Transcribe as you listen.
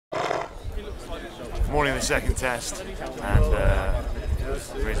Morning of the second test,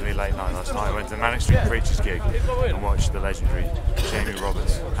 and reasonably late night last night. I went to the Manic Street Preachers gig and watched the legendary Jamie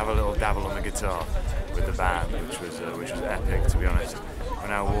Roberts have a little dabble on the guitar with the band, which was epic, to be honest. We're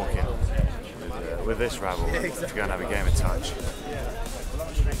now walking with this rabble to go and have a game of touch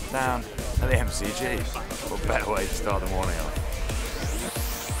down at the MCG. What better way to start the morning off?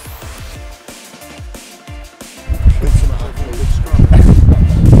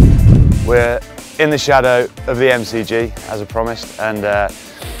 We're in the shadow of the MCG, as I promised, and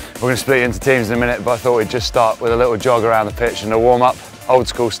we're going to split into teams in a minute, but I thought we'd just start with a little jog around the pitch and a warm-up, old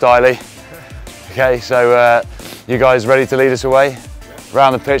school styly. Okay, so you guys ready to lead us away?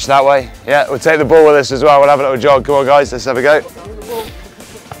 Around the pitch that way? Yeah, we'll take the ball with us as well, we'll have a little jog. Come on guys, let's have a go.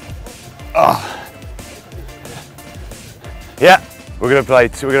 Oh. Yeah, we're going to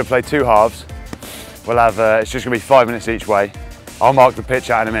play two halves. We'll have, it's just going to be 5 minutes each way. I'll mark the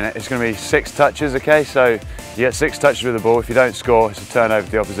pitch out in a minute. It's going to be 6 touches, okay? So you get 6 touches with the ball. If you don't score, it's a turnover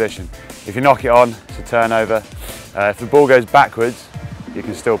to the opposition. If you knock it on, it's a turnover. If the ball goes backwards, you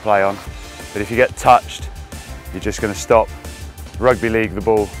can still play on. But if you get touched, you're just going to stop. Rugby league, the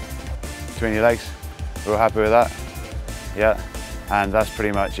ball between your legs. We're all happy with that? Yeah, and that's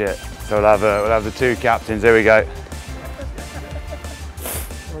pretty much it. So we'll have the 2 captains. Here we go.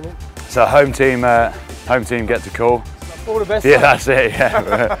 So home team get to call. All the best. Yeah, that's it.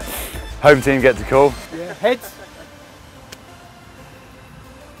 Yeah. Home team get to call. Yeah. Heads.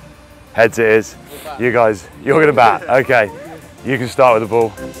 Heads it is. You guys, you're going to bat. Okay, you can start with the ball.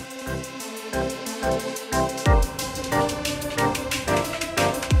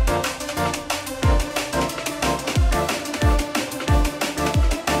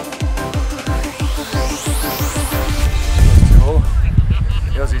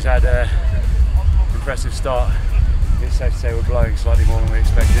 The Aussies had an impressive start. It's safe to say we're blowing slightly more than we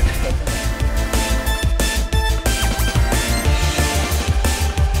expected.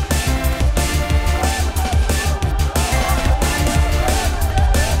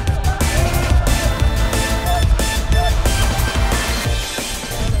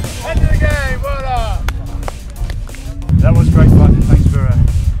 End of the game, well done! That was great fun.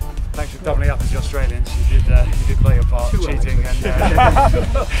 Thanks for doubling up as the Australians. You did play your part, cheating and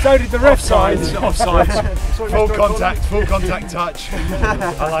so did the ref. Offsides, full contact touch.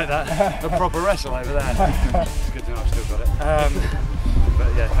 I like that. A proper wrestle over there. It's good to know I've still got it.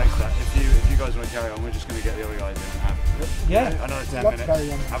 But yeah, thanks for that. If you guys want to carry on, we're just going to get the other guys in and have another 10 minutes.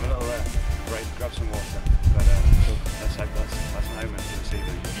 Have a little break, grab some water. But let's hope that's an omen for this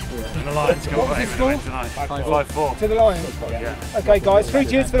evening. Yeah. And the Lions come away with a win tonight. 5-4. To the Lions? Yeah. Okay guys, 3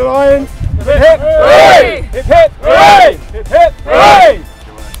 cheers for the Lions. Hip hip hooray! Hip hip hooray! Hip hip hooray!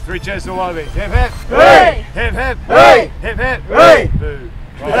 3 cheers to the Wallabies. Hip hip hooray! Hip hip hooray! Hip hip hooray! Boo.